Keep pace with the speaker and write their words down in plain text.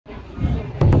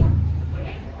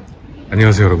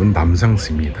안녕하세요 여러분,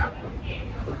 남상스입니다.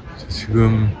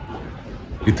 지금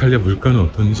이탈리아 물가는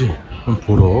어떤지 한번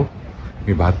보러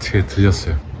이 마트에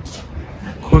들렸어요.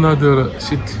 코나드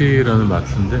시티라는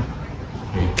마트인데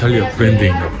이탈리아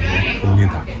브랜드인가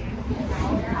봅니다.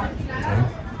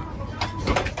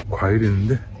 과일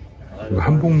있는데 이거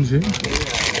한 봉지에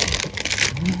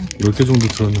 10개 정도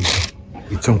들었는데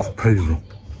 2.98유로.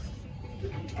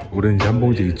 오렌지 한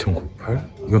봉지에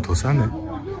 2.98. 이건 더 싸네.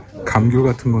 감귤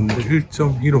같은 건데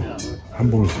 1.15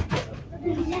 한 봉지.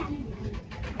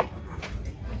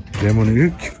 레몬은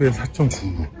 1kg에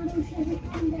 4.99.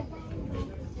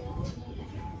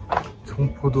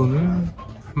 청포도는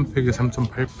한 팩에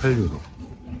 3.88유로.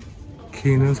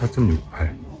 키위는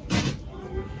 4.68.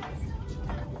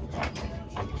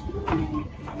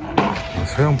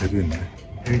 서양 배도 있네.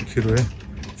 1kg에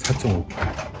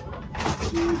 4.58.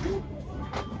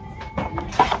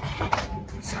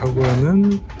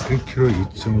 사과는 1kg에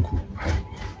 2.98.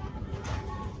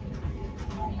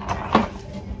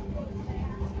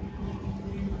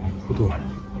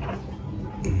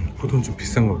 포도는 좀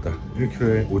비싼가 보다.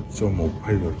 1kg에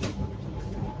 5.58유로.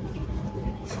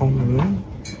 성은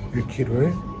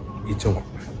 1kg에 2.98.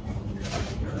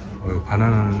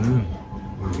 바나나는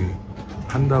여기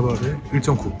한 다발에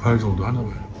 1.98 정도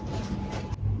하나봐요.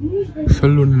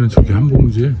 샐러리는 저기 한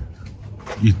봉지에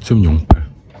 2.08.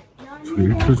 저기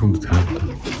 1kg 정도 되나보다.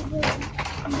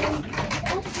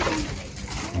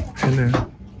 펜은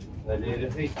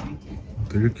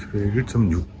또 1kg에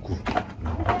 1.69.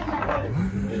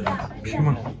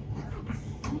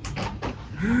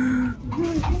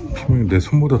 피망이 내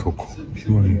손보다 더 커.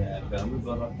 피망이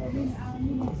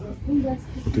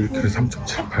이것도 1kg에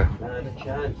 3.78.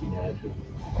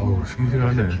 어우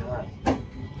싱싱하네.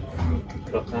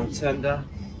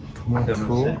 토마토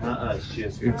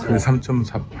 1kg에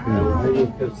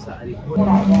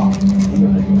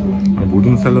 3.48.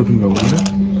 모든 샐러드인가 보네.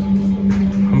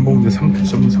 한 봉지에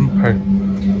 3.38.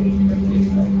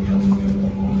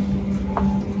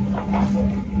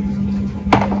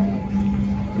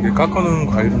 이게 깎아놓은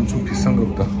과일은 좀 비싼가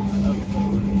보다.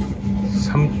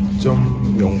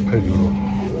 3.08유로.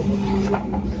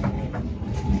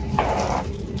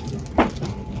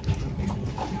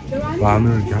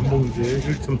 마늘 이렇게 한 봉지에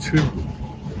 1.79.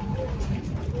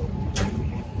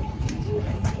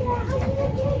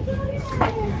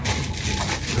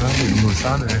 인물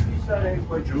싸네.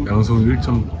 양송이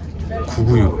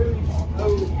 1.99유로.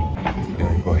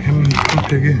 이거 햄 한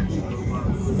팩에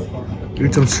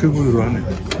 1.79유로 하네.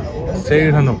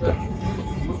 세일 하나 보다.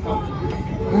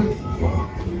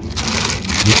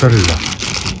 모짜렐라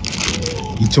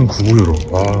 2.99유로.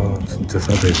 와 진짜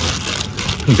싸다 이거.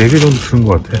 한 4개 정도 드는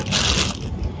것 같아.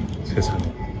 세상에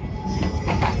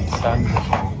싼.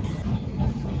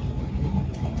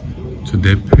 저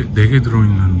 4개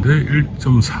들어있는데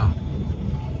 1.4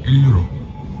 1유로.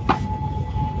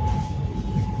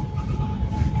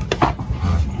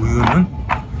 우유는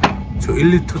저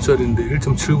 1리터짜리인데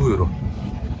 1.79유로.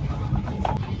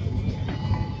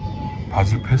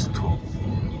 바질 페스토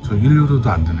저 1유로도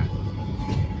안 되네.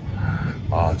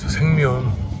 저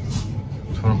생면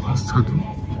저런 파스타도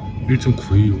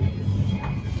 1.92유로.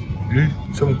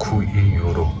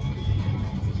 1.92유로.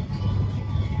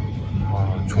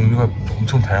 종류가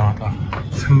엄청 다양하다.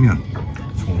 생면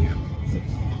종류.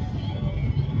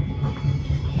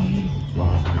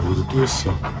 여기도 또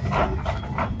있어.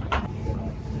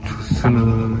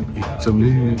 주스는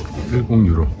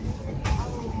 2.10유로.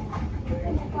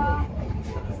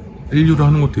 1유로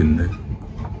하는 것도 있네.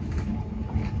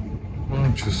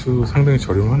 주스 상당히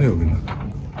저렴하네 여기는.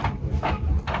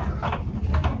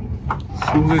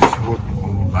 소세지 저거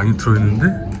많이 들어있는데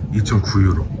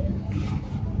 2.9유로.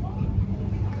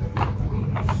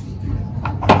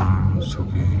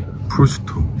 저기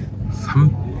프로슈토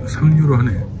 3유로 하네.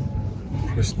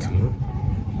 프로슈토.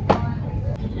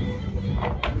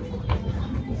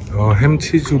 햄,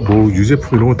 치즈,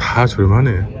 유제품 이런 거 다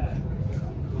저렴하네.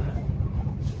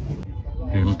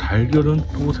 달걀은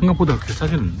또 생각보다 그렇게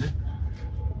싸지는데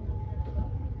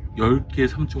 10개에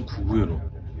 3.99유로.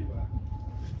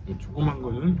 조그만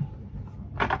거는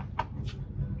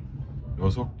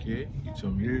 6개에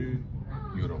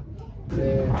 2.1유로.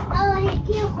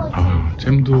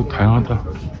 잼도 다양하다.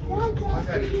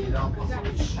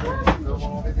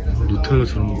 누텔라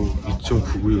저런 거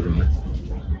 2.99유로네.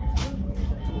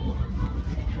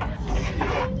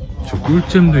 저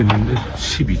꿀잼도 있는데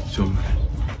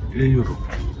 12.1유로.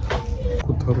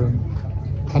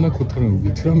 파나코타랑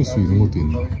여기 티라미수 이런 것도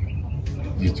있네.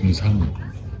 2.3.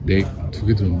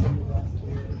 2개 들었나?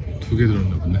 2개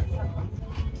들었나 보네.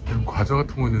 과자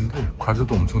같은 거 있는데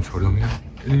과자도 엄청 저렴해.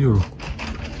 1유로.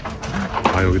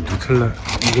 아, 여기 누텔라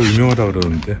이거 유명하다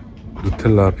그러는데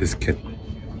누텔라 비스켓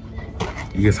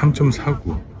이게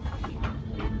 3.49,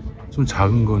 좀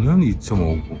작은 거는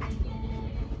 2.59.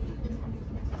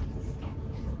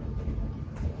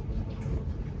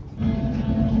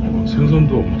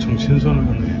 생선도 엄청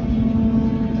신선하네.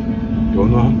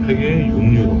 연어 한 팩에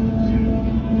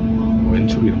 6유로.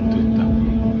 왼쪽에 이런 것도 있다.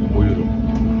 5유로.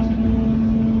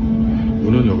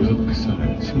 문어는 여기서도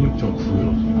비싸네.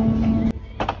 16.9유로.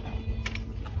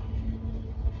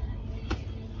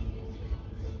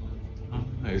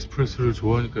 에스프레소를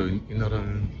좋아하니까 이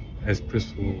나라는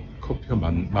에스프레소 커피가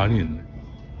많이 있네.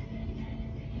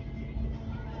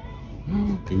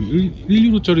 여기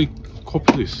 1유로짜리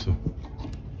커피도 있어.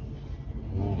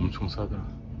 오, 엄청 싸다.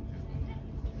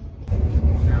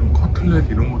 그냥 커틀렛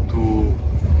이런 것도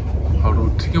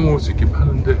바로 튀겨 먹을 수 있게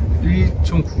파는데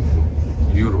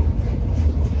 1.99 유로.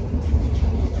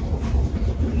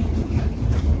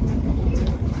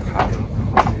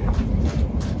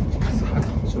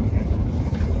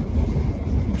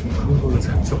 큰 거는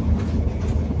 4점.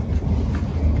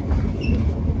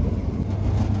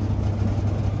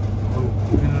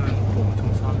 고기는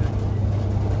엄청 싸네.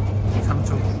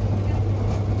 3.9.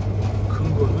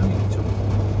 큰 거는 2점.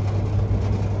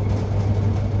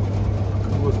 큰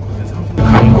거 좋은데 3점.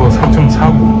 간 거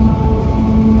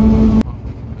 3.49.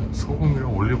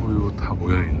 소금이랑 올리브유 다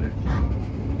모여있네.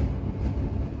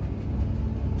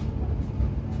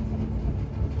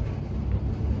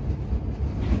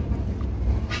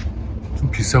 좀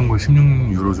비싼 거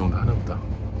 16유로 정도 하나보다.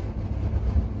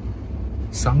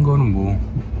 싼 거는 뭐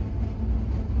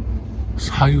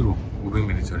 4유로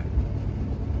 500ml짜리.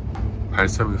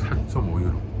 발사믹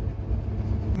 4.5유로.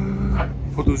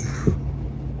 포도주.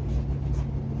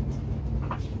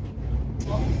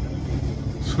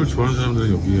 술 좋아하는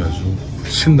사람들은 여기 아주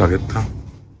신나겠다.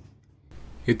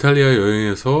 이탈리아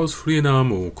여행에서 술이나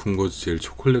뭐 군것질,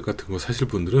 초콜릿 같은 거 사실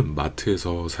분들은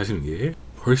마트에서 사시는 게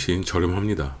훨씬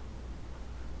저렴합니다.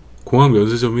 공항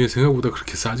면세점이 생각보다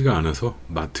그렇게 싸지가 않아서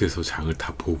마트에서 장을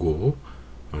다 보고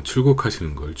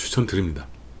출국하시는 걸 추천드립니다.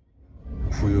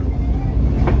 9유로.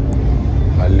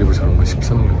 말리부 저런 거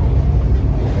 13유로.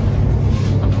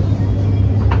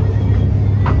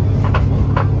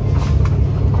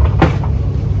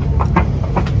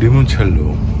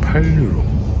 리몬첼로 8유로.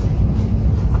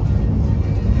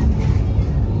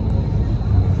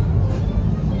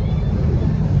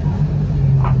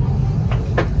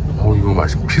 이거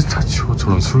맛있고 피스타치오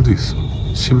저런 술도 있어.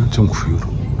 11.9유로.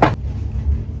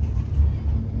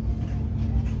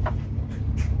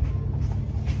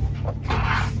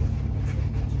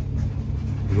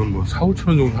 이건 뭐 4, 5천원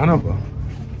정도 하나봐.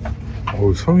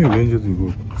 성의 유연제도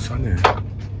이거 싸네.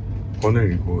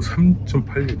 번에 이거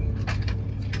 3.8유로.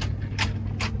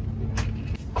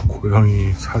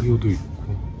 고양이 사료도 있고.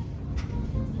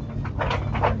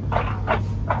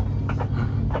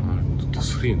 또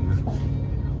술이 있네.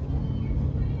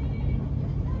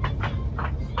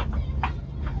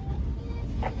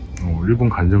 일본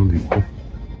간장도 있고.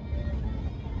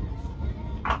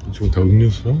 지금 다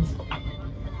음료수,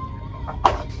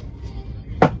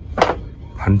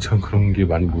 반찬 그런 게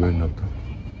많이 모여있나 보다.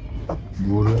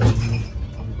 물은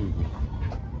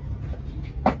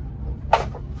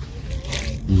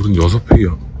물은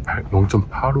 6팩이요.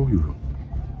 0.85유로.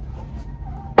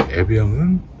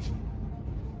 에비앙은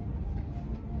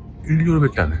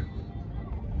 1유로밖에 안 해.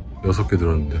 6개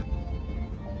들었는데.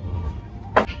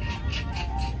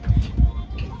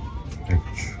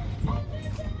 맥주.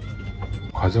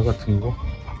 과자 같은 거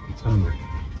괜찮네.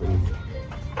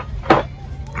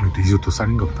 리조또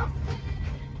쌀인가 보다.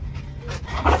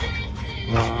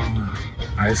 와,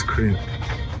 아이스크림.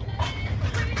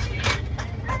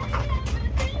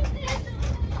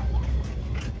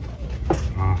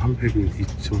 한 팩에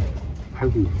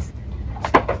 2.89유로.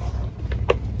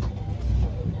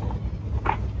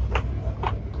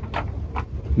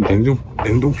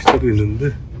 냉동 피자도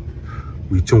있는데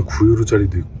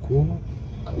 2.9유로짜리도 있고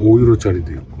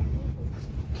 5유로짜리도 있고.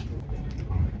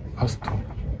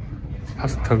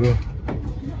 파스타가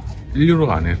 1유로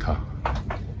안에 다.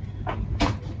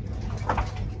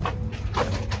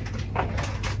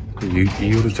 그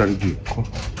 2유로짜리도 있고.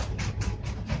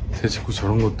 대체코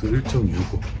저런 것도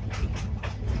 1.65.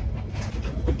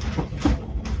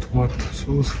 토마토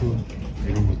소스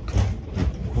이런 것도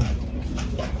있고.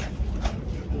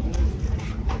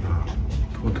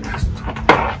 토마토 페스토.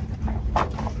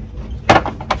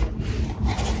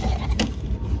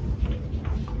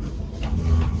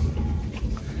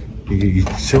 이게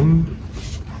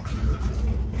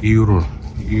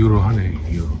 2.2유로 하네.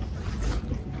 2유로.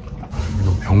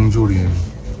 이런 병조림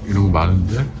이런 거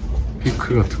많은데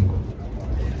피클 같은 거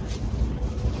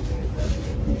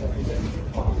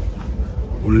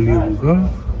올리브가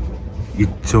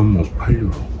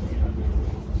 2.58유로.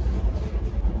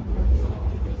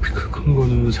 피클 큰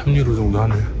거는 3유로 정도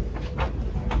하네.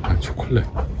 아, 초콜릿.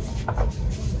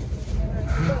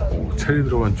 오, 체리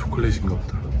들어간 초콜릿인가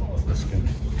보다.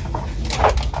 맛있겠네.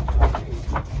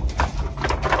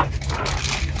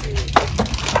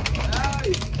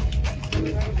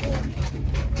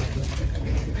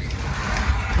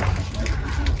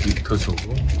 리터 저거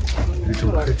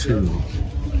 1.87유로.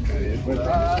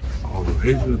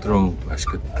 회주 들어간 거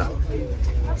맛있겠다.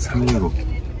 3유로.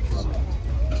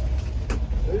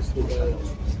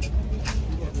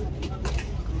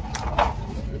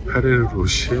 카레르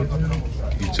로시에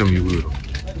 2.29유로.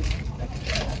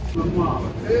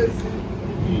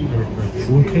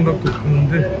 구운 통닭도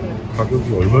파는데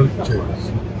가격이 얼마인지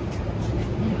모르겠어.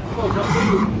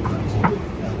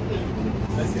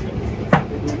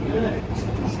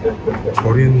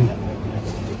 절인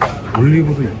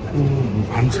올리브도 있고 뭐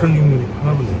반찬 종류도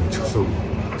파나보네. 즉석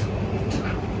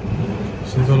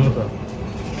신선하다.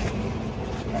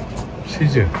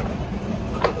 치즈,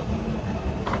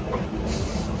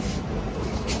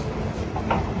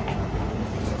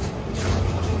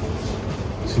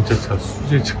 진짜 다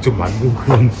수제 직접 만든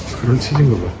그런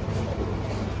치즈인가 봐.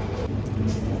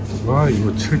 와,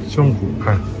 이거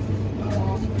 7.98.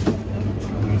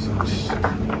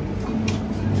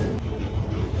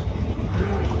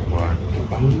 와,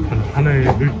 빵판 하나에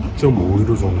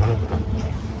 1.5유로 정도 하나 보다.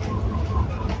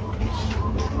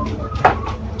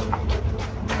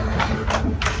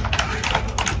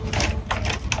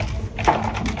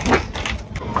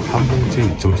 한 봉지에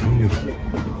 2.3유로.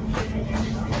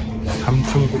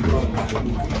 3,900원.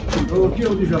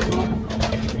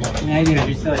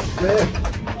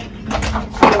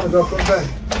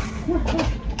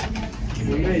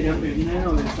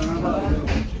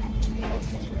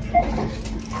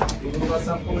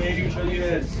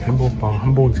 햄버거빵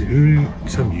한 봉지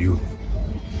 1.2유로.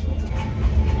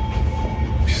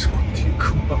 비스코티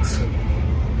큰 박스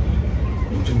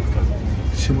엄청 크다.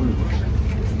 15유로.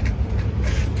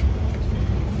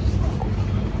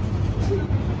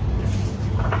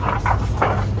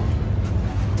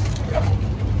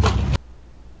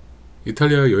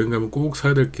 이탈리아 여행 가면 꼭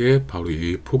사야 될 게 바로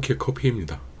이 포케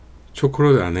커피입니다.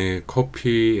 초콜릿 안에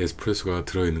커피 에스프레소가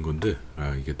들어있는 건데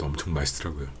이게 또 엄청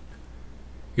맛있더라고요.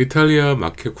 이탈리아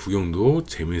마켓 구경도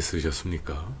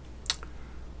재미있으셨습니까?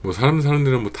 뭐 사람 사는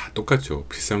데는 뭐 다 똑같죠.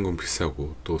 비싼 건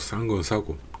비싸고 또 싼 건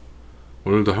싸고.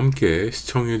 오늘도 함께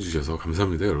시청해 주셔서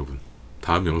감사합니다, 여러분.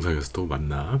 다음 영상에서 또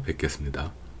만나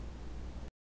뵙겠습니다.